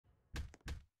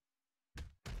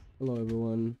Hello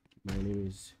everyone, my name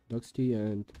is Duxty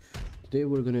and today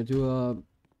we're gonna do a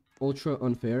ultra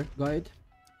unfair guide.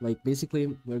 Like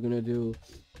basically we're gonna do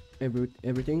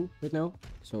everything right now.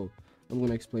 So I'm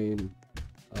gonna explain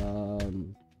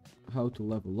how to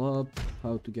level up,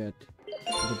 how to get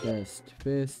the best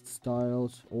fist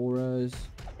styles, auras,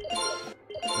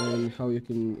 and how you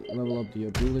can level up the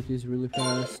abilities really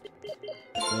fast,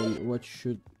 and what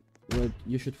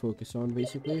you should focus on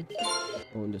basically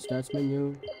on the stats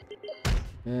menu.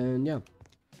 And yeah,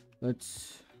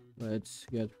 let's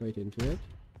get right into it.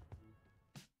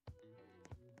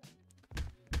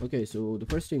 Okay, so the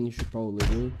first thing you should probably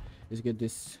do is get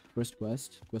this first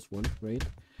quest 1, right?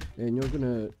 And you're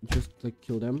gonna just like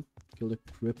kill the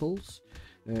cripples,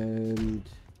 and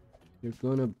you're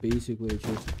gonna basically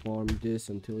just farm this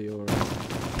until you're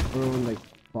around like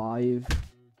 5,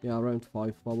 yeah, around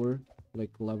 5 power, like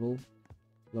level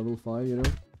 5, you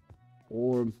know,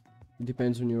 or it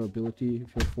depends on your ability.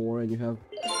 If you're 4 and you have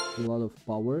a lot of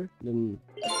power, then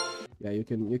yeah, you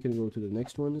can go to the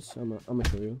next ones. I'm gonna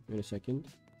show you in a second.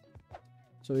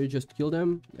 So you just kill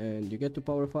them and you get to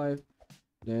power 5,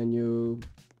 then you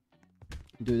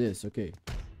do this. Okay,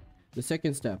 the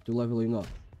second step to leveling up,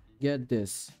 get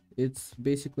this. It's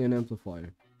basically an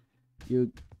amplifier.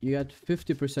 You get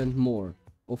 50% more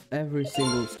of every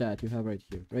single stat you have right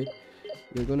here, right?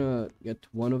 You're gonna get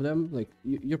one of them, like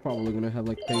you're probably gonna have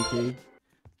like 10k.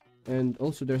 And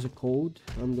also there's a code.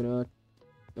 I'm gonna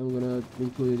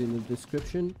include it in the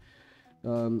description.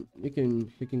 You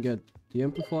can get the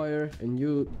amplifier, and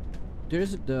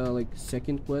there's the like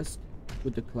second quest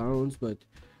with the clowns, but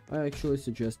I actually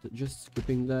suggest just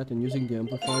skipping that and using the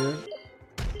amplifier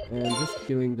and just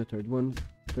killing the third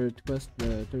quest.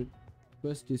 The third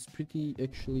quest is pretty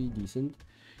actually decent.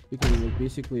 You can like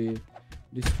basically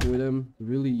destroy them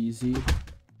really easy,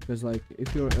 because like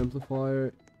if you're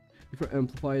amplified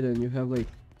and you have like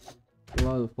a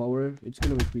lot of power, it's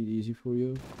gonna be pretty easy for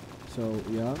you. So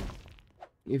yeah,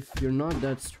 if you're not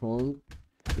that strong,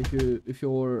 if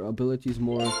your ability is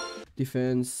more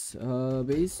defense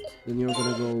based, then you're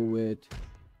gonna go with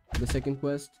the second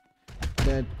quest.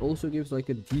 That also gives like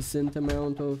a decent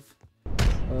amount of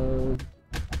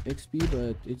XP,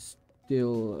 but it's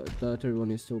still, the third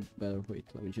one is still better. Wait,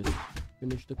 let me just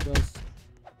finish the quest.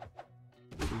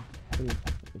 Okay,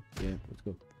 yeah, let's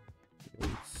go.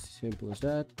 It's simple as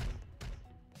that.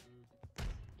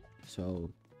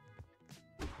 So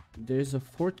there's a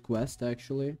fourth quest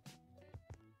actually.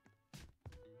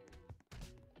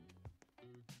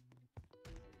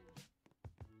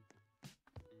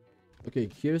 Okay,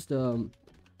 here's the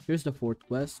fourth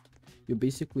quest. You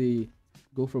basically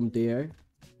go from there.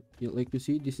 Like you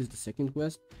see, this is the second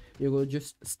quest. You go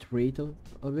just straight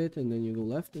of it, and then you go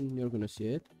left, and you're gonna see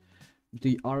it.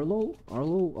 The Arlo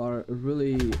are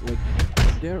really like,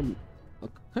 they're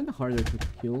kind of harder to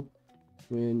kill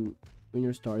when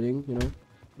you're starting, you know.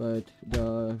 But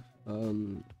the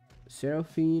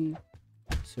Seraphine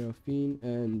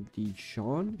and the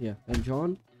John, yeah, and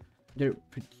John, they're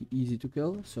pretty easy to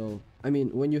kill. So I mean,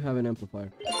 when you have an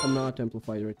amplifier. I'm not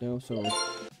amplified right now, so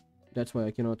that's why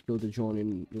I cannot kill the John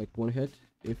in like one hit.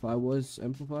 If I was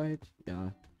amplified, yeah,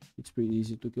 it's pretty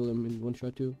easy to kill them in one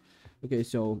shot too. Okay,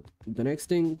 so the next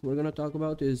thing we're gonna talk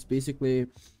about is basically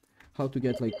how to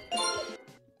get like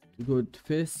good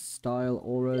fist style,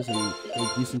 auras, and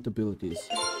like decent abilities.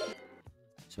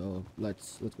 So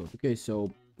let's go. Okay, so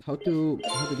how to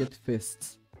get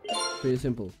fists? Pretty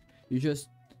simple. You just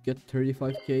get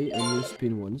 35k and you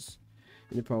spin once,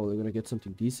 and you're probably gonna get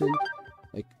something decent.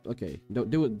 Like, okay,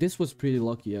 this was pretty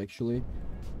lucky actually.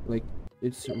 Like,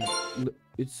 it's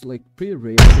like pretty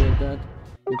rare to get that.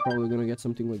 You're probably gonna get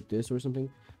something like this or something.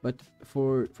 But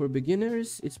for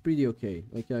beginners, it's pretty okay.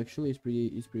 Like, actually, it's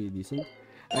pretty decent.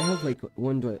 I have like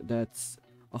one that's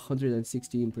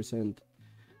 116%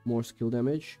 more skill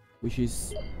damage, which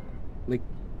is like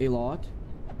a lot.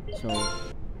 So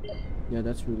yeah,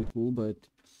 that's really cool. But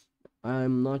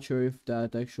I'm not sure if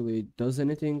that actually does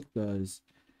anything, because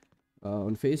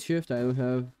on phase shift I don't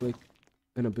have like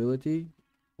an ability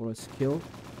or a skill,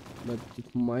 but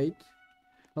it might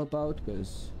help out,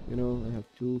 because you know, I have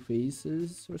 2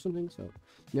 phases or something. So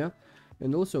yeah.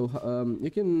 And also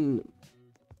you can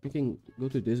go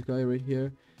to this guy right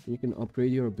here, and you can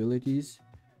upgrade your abilities.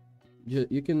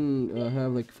 You can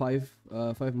have like 5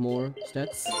 more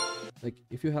stats. Like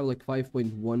if you have like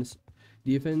 5.1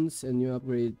 defense, and you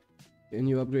upgrade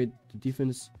the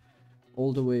defense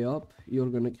all the way up, you're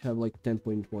gonna have like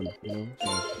 10.1, you know.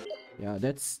 So yeah,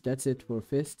 that's it for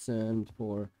fists and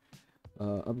for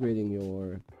upgrading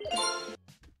your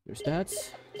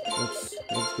stats. Let's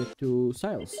get to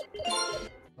styles.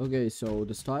 Okay, so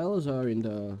the styles are in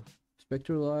the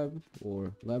spectral lab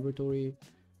or laboratory,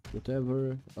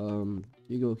 whatever.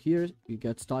 You go here, you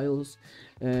get styles,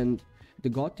 and the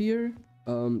god tier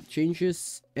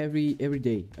changes every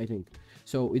day, I think.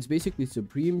 So it's basically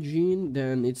Supreme Gene,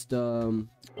 then it's the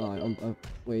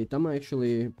wait, I'm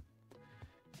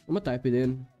gonna type it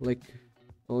in like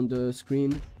on the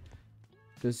screen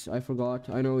because I forgot.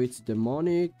 I know it's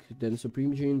demonic, then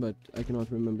Supreme Gene, but I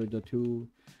cannot remember the two.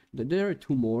 There are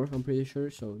two more, I'm pretty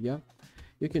sure. So yeah,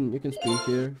 you can spin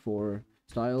here for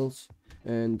styles,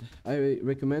 and I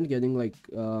recommend getting like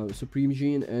Supreme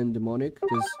Gene and demonic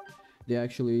because they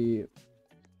actually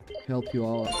help you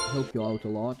out a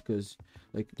lot. Because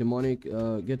like demonic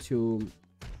gets you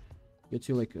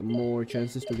like more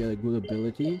chances to get a good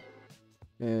ability,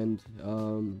 and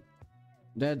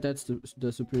that's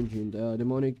the Supreme Gene. The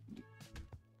demonic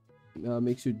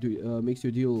makes you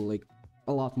deal like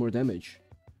a lot more damage,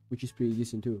 which is pretty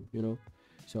decent too, you know.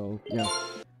 So yeah,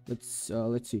 let's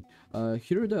see.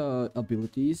 Here are the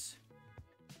abilities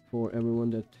for everyone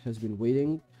that has been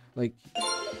waiting. Like,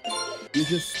 you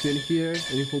just spin here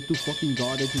and you hope to fucking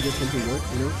god that you get something good,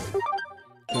 you know.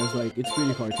 Because like it's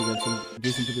pretty hard to get some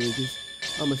decent abilities.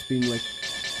 I'ma spin like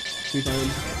 3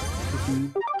 times to see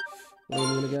what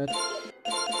I'm gonna get.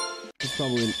 It's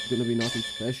probably gonna be nothing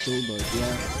special, but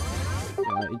yeah,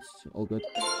 it's all good.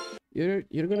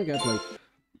 You're gonna get like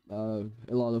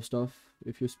a lot of stuff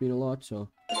if you spin a lot. So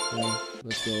yeah,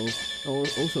 let's go. Oh,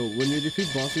 also, when you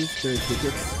defeat bosses, there are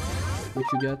tickets which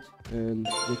you get, and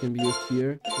they can be used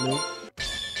here, you know.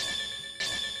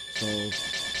 So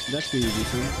that's pretty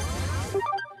decent.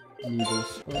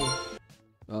 Needles.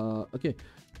 Oh. Okay.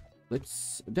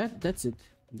 That's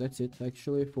it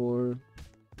actually for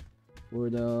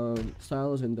the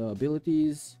styles and the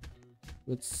abilities.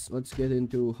 Let's get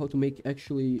into how to make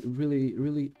actually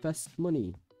really fast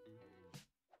money.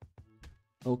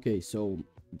 Okay, so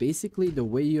basically the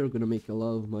way you're gonna make a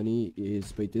lot of money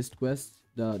is by this quest,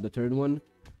 the third one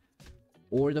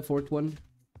or the fourth one.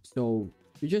 So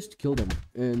you just kill them,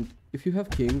 and if you have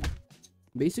king,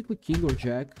 basically king or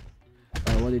jack,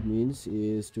 what it means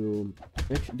is to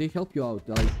actually, they help you out.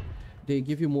 Like, they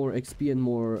give you more XP and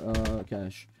more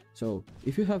cash. So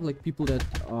if you have like people that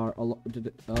are a lot,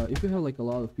 if you have like a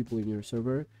lot of people in your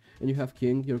server and you have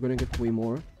king, you're gonna get way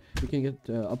more. You can get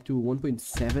up to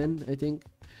 1.7, I think.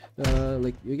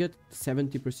 Like you get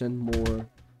 70% more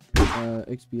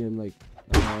XP and like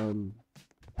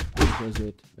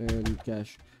deposit and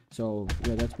cash. So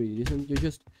yeah, that's pretty decent. You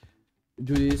just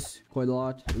do this quite a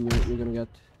lot, and you're gonna get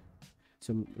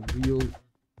some real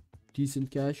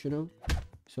decent cash, you know.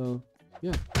 So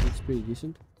yeah, it's pretty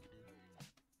decent,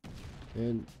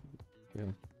 and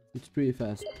yeah, it's pretty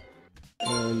fast.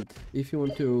 And if you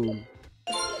want to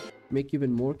make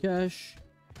even more cash,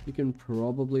 you can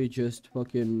probably just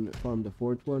fucking farm the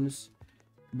fourth ones,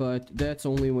 but that's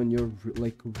only when you're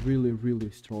like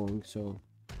really strong. So,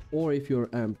 or if you're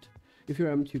amped. If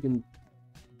you're amped, you can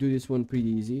do this one pretty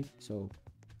easy, so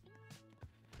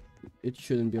it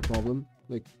shouldn't be a problem.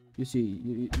 Like, you see,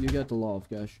 you get a lot of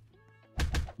cash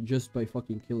just by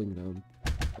fucking killing them.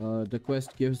 The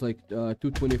quest gives like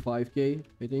 225k,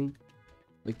 I think,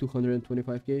 like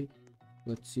 225k.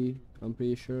 Let's see, I'm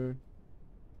pretty sure.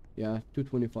 Yeah,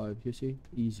 225. You see,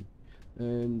 easy.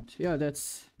 And yeah,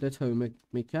 that's how you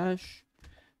make cash.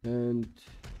 And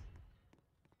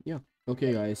yeah,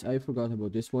 okay guys, I forgot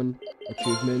about this one,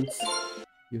 achievements.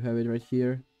 You have it right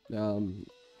here.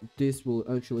 This will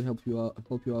actually help you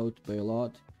out by a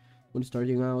lot when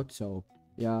starting out. So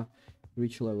yeah,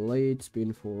 reach level 8,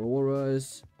 spin 4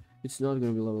 auras. It's not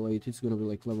gonna be level 8, it's gonna be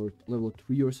like level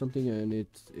 3 or something, and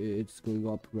it's going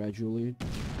up gradually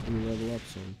when you level up.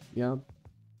 So yeah,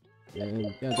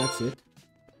 and yeah, that's it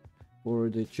for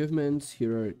the achievements.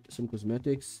 Here are some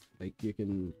cosmetics, like you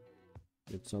can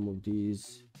get some of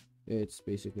these. It's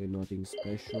basically nothing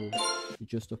special,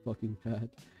 just a fucking hat.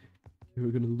 You're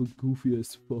gonna look goofy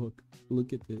as fuck.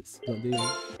 Look at this. Goddamn.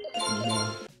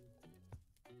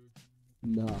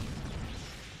 Nah.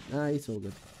 Ah, it's all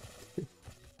good.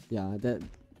 Yeah,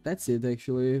 that's it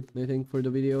actually, I think, for the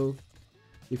video.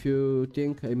 If you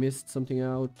think I missed something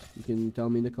out, you can tell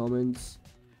me in the comments.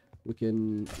 We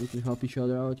can help each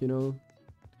other out, you know.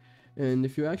 And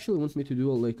if you actually want me to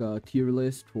do like a tier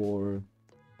list for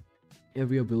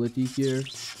every ability here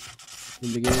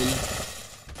in the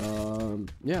game,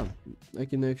 yeah, I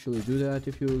can actually do that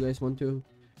if you guys want to.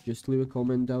 Just leave a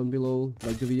comment down below,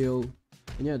 like the video,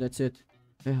 and yeah, that's it.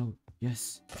 Hell,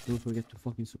 yes, don't forget to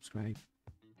fucking subscribe.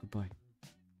 Goodbye.